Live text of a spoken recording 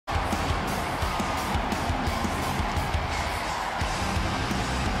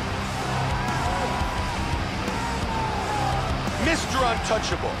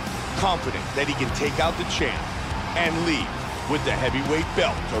Untouchable, confident that he can take out the champ and leave with the heavyweight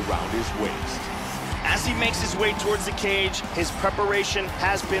belt around his waist. As he makes his way towards the cage, his preparation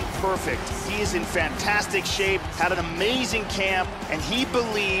has been perfect. He is in fantastic shape, had an amazing camp, and he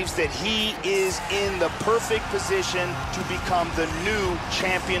believes that he is in the perfect position to become the new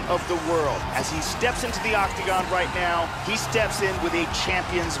champion of the world. As he steps into the octagon right now, he steps in with a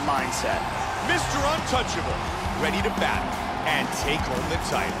champion's mindset. Mr. Untouchable, ready to battle and take home the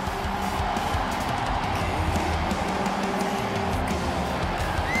title.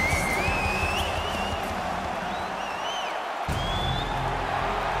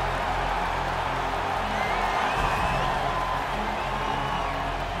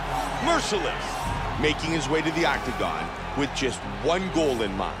 Merciless, making his way to the octagon with just one goal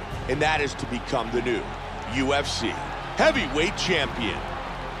in mind, and that is to become the new UFC heavyweight champion.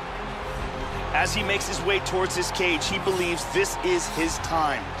 As he makes his way towards his cage, he believes this is his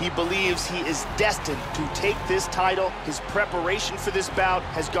time. He believes he is destined to take this title. His preparation for this bout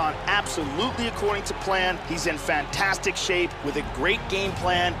has gone absolutely according to plan. He's in fantastic shape with a great game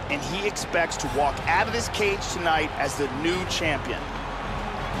plan, and he expects to walk out of this cage tonight as the new champion.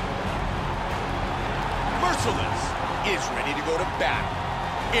 Merciless is ready to go to battle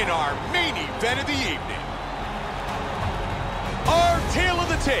in our main event of the evening. Our tale of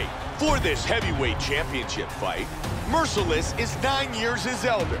the tape for this heavyweight championship fight. Merciless is 9 years his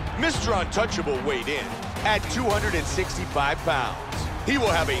elder. Mr. Untouchable weighed in at 265 pounds. He will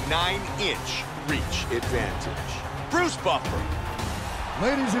have a 9-inch reach advantage. Bruce Buffer.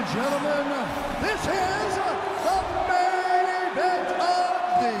 Ladies and gentlemen, this is the main event of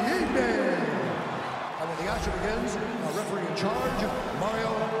the evening. And when the action begins, our referee in charge,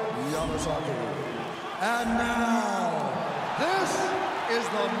 Mario Yamasaki. And now, this is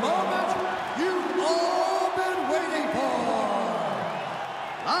the moment you've all been waiting for.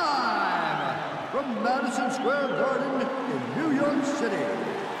 Live from Madison Square Garden in New York City.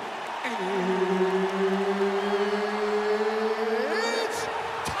 It's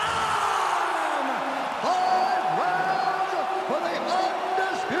time! 5 rounds for the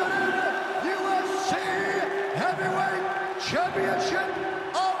undisputed UFC Heavyweight Championship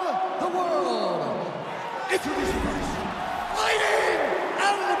of the world. Introducing first, fighting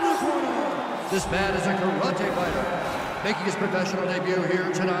out of the blue corner. This man is a karate fighter, making his professional debut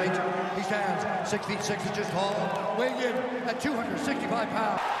here tonight. He stands 6 feet 6 inches tall, weighing in at 265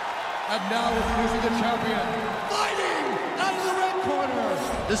 pounds. And now introducing the champion, fighting out of the red corner.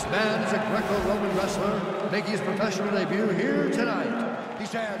 This man is a Greco-Roman wrestler, making his professional debut here tonight. He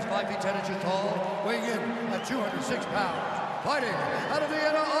stands 5 feet 10 inches tall, weighing in at 206 pounds. Fighting out of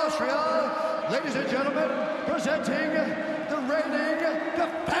Vienna, Austria, ladies and gentlemen, presenting the reigning,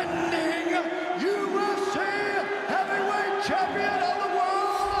 defending UFC heavyweight champion of the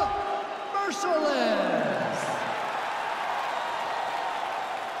world, Merciless.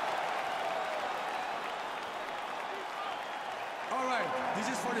 All right, this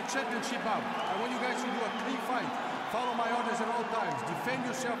is for the championship bout. I want you guys to do a clean fight. Follow my orders at all times. Defend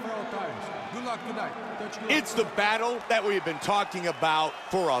yourself at all times. Good luck tonight. It's the battle that we've been talking about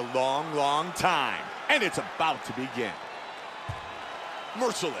for a long, long time. And it's about to begin.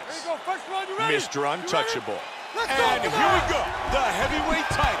 Merciless. There you go. First one, you ready? Mr. Untouchable. And here we go. The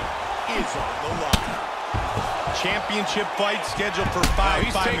heavyweight title is on the line. Championship fight scheduled for 5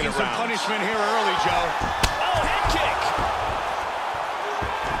 he's 5-minute taking some rounds. punishment here early, Joe. Oh, head kick!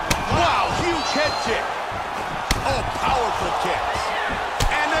 Wow, huge head kick. Oh, powerful kicks.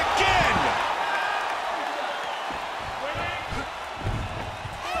 And again.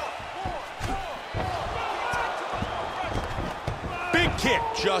 Big kick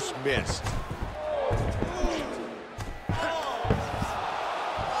just missed.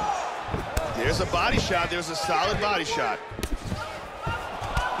 There's a body shot. There's a solid body shot.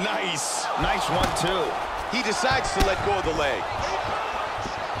 Nice. Nice one, too. He decides to let go of the leg.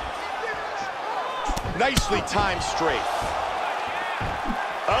 Nicely timed straight.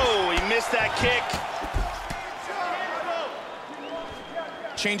 Oh, he missed that kick.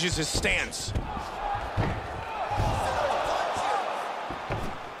 Changes his stance.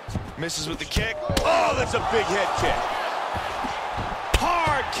 Misses with the kick. Oh, that's a big head kick.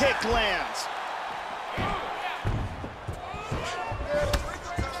 Hard kick lands.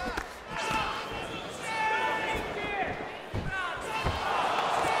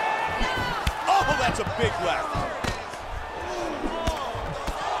 Oh, that's a big left.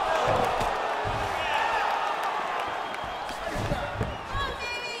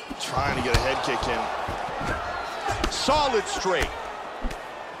 Trying to get a head kick in.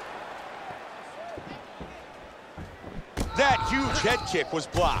 That huge head kick was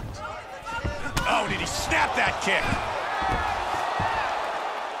blocked. Oh, did he snap that kick?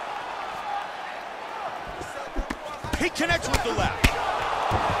 He connects with the left.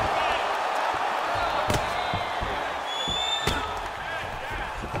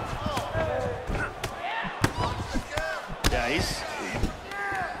 Yeah, he's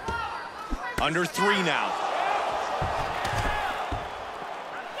under 3 now.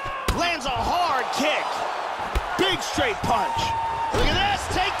 lands a hard kick. Big straight punch. Look at this,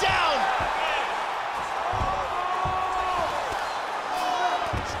 takedown.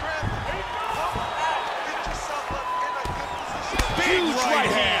 Huge right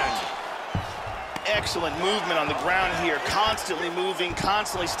hand. Excellent movement on the ground here. Constantly moving,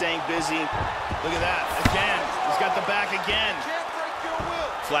 constantly staying busy. Look at that, again. He's got the back again.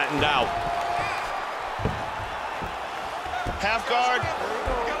 Flattened out. Half guard.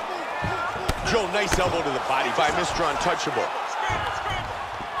 Joe, nice elbow to the body by Mr. Untouchable.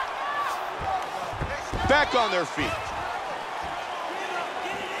 Back on their feet.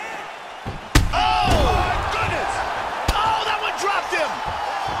 Oh, my goodness! Oh, that one dropped him!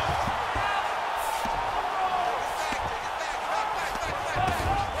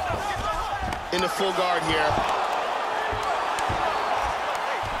 Into full guard here.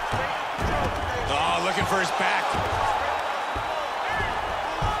 Oh, looking for his back.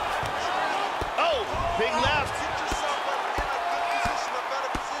 Oh, big left.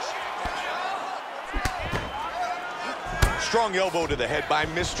 Strong elbow to the head by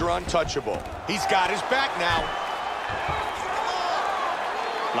Mr. Untouchable. He's got his back now.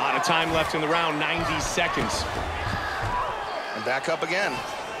 A lot of time left in the round, 90 seconds. And back up again.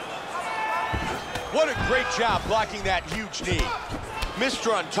 What a great job blocking that huge knee.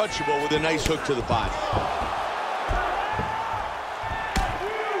 Mr. Untouchable with a nice hook to the body.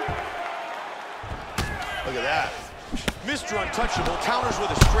 Look at that. Mr. Untouchable counters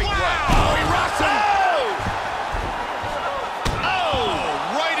with a straight right. Oh, he rocks him. Oh!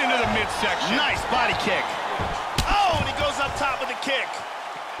 Right into the midsection. Nice body kick. Oh, and he goes up top with a kick.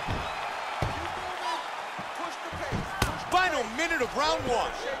 Final minute of round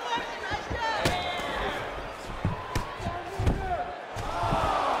one.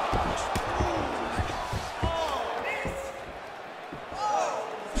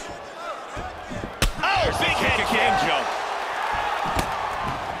 Oh, big head kick. Again, Joe.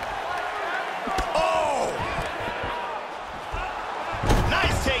 Oh!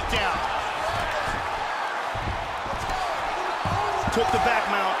 Nice takedown. Took the back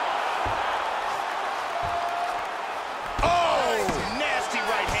mount. Oh! Nasty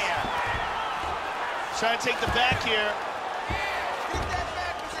right hand. Trying to take the back here.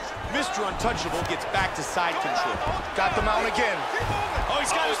 Mr. Untouchable gets back to side control. Got the mount again. Oh,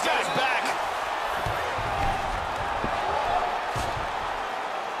 he's got his back.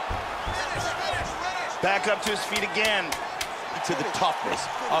 Back up to his feet again. To the toughness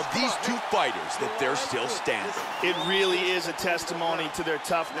of these two fighters that they're still standing. It really is a testimony to their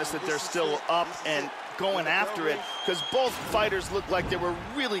toughness that they're still up and going after it, because both fighters look like they were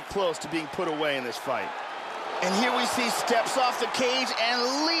really close to being put away in this fight. And here we see steps off the cage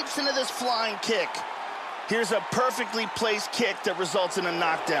and leaps into this flying kick. Here's a perfectly placed kick that results in a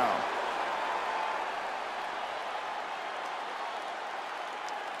knockdown.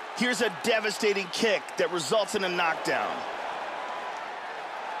 Here's a devastating kick that results in a knockdown.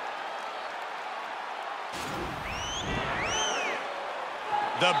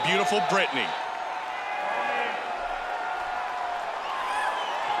 The beautiful Brittany.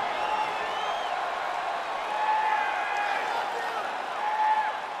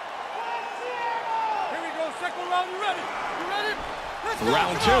 Here we go, second round, you ready? You ready? Let's go.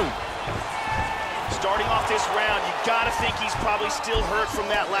 Round two. Starting off this round, you gotta think he's probably still hurt from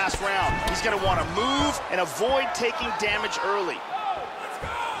that last round. He's gonna wanna move and avoid taking damage early.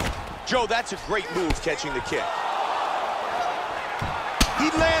 Joe, that's a great move catching the kick. He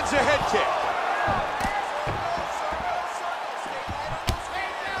lands a head kick.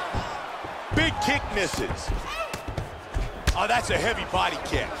 Big kick misses. Oh, that's a heavy body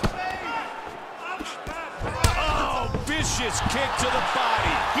kick. Oh, vicious kick to the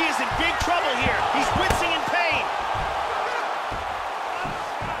body. He is in big trouble here. He's wincing in pain.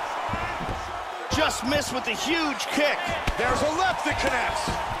 Just missed with a huge kick. There's a left that connects.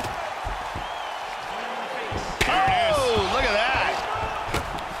 Oh, look at that.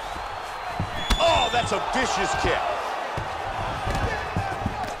 Oh, that's a vicious kick.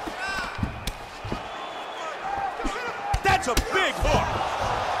 That's a big hook.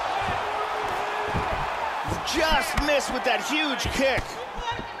 Just missed with that huge kick.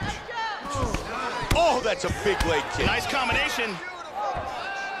 Oh, that's a big leg kick. Nice combination.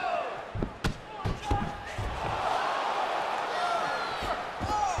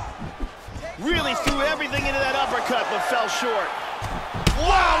 Really threw everything into that uppercut, but fell short.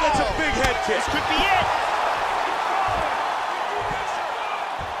 Wow, that's a big head kick. This could be it.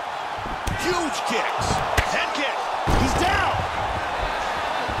 Huge kicks. Head kick. He's down.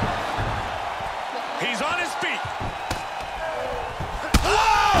 He's on his feet.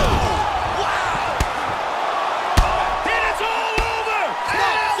 Wow! And it's all over!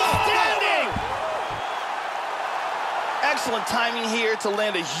 Outstanding! Excellent timing here to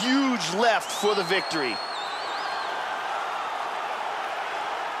land a huge left for the victory.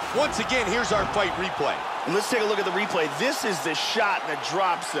 Once again, here's our fight replay. And let's take a look at the replay. This is the shot that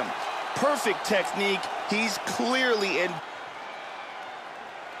drops him. Perfect technique. He's clearly in.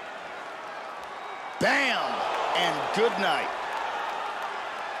 Bam! And good night.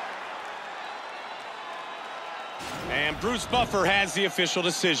 And Bruce Buffer has the official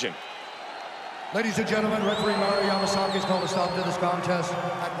decision. Ladies and gentlemen, referee Mario Yamasaki has called a stop to this contest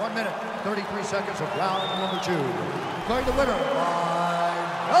at 1 minute, 33 seconds of round number 2. Declaring the winner by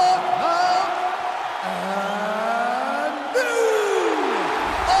knockout and new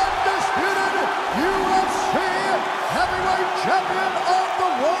undisputed UFC heavyweight champion of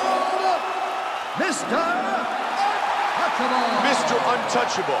the world, Mr. Untouchable. Mr.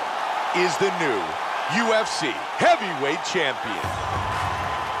 Untouchable is the new UFC heavyweight champion.